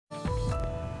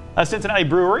A Cincinnati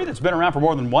brewery that's been around for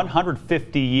more than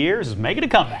 150 years is making a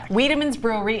comeback. Wiedemann's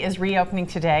Brewery is reopening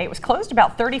today. It was closed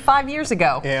about 35 years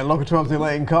ago. And local 12's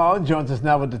Elaine Carr joins us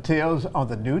now with details on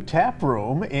the new tap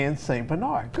room in St.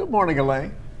 Bernard. Good morning,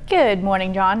 Elaine. Good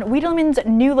morning, John. Wiedemann's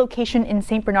new location in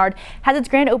St. Bernard has its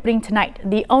grand opening tonight.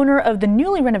 The owner of the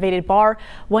newly renovated bar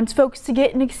wants folks to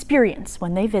get an experience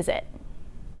when they visit.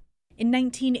 In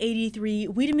 1983,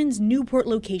 Wiedemann's Newport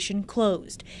location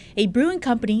closed, a brewing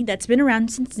company that's been around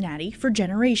Cincinnati for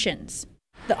generations.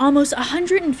 The almost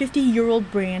 150-year-old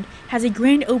brand has a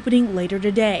grand opening later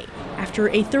today after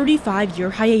a 35-year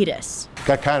hiatus.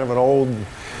 Got kind of an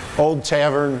old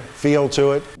tavern feel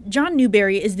to it. Jon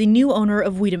Newberry is the new owner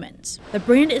of Wiedemann's. The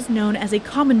brand is known as a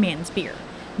common man's beer.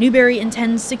 Newberry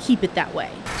intends to keep it that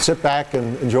way. Sit back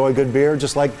and enjoy good beer,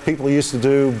 just like people used to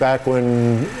do back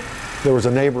when there was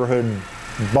a neighborhood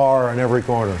bar in every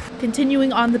corner.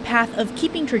 Continuing on the path of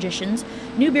keeping traditions,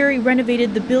 Newberry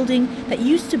renovated the building that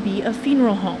used to be a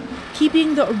funeral home,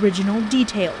 keeping the original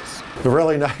details. The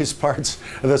really nice parts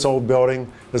of this old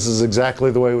building, this is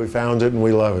exactly the way we found it and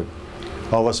we love it.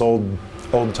 All this old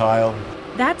tile.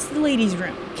 That's the ladies'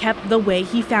 room, kept the way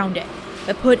he found it,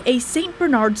 that put a St.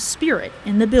 Bernard spirit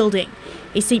in the building.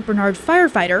 A St. Bernard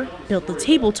firefighter built the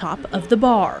tabletop of the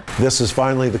bar. This is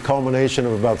finally the culmination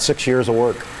of about 6 years of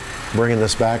work, bringing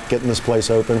this back, getting this place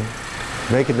open,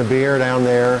 making the beer down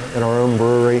there in our own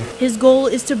brewery. His goal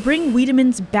is to bring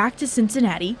Wiedemann's back to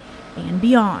Cincinnati and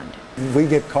beyond. We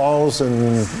get calls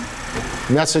and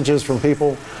messages from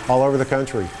people all over the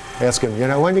country asking, when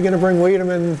are you going to bring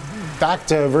Wiedemann back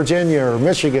to Virginia or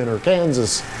Michigan or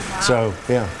Kansas? Wow. So,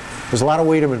 yeah, there's a lot of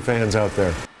Wiedemann fans out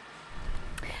there.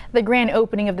 The grand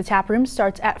opening of the tap room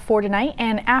starts at 4 tonight,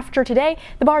 and after today,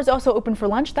 the bar is also open for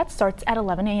lunch. That starts at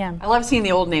 11 a.m. I love seeing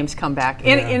the old names come back,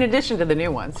 in addition to the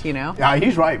new ones, Yeah,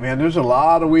 he's right, man. There's a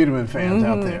lot of Wiedemann fans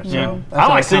out there. So I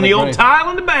like seeing the old tile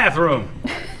in the bathroom.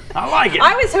 I like it.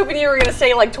 I was hoping you were going to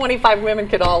say like 25 women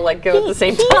could all go at the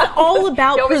same time. He's all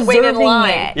about preserving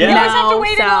it. You guys have to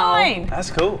wait in line. That's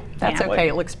cool. That's okay.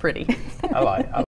 It looks pretty. I like it.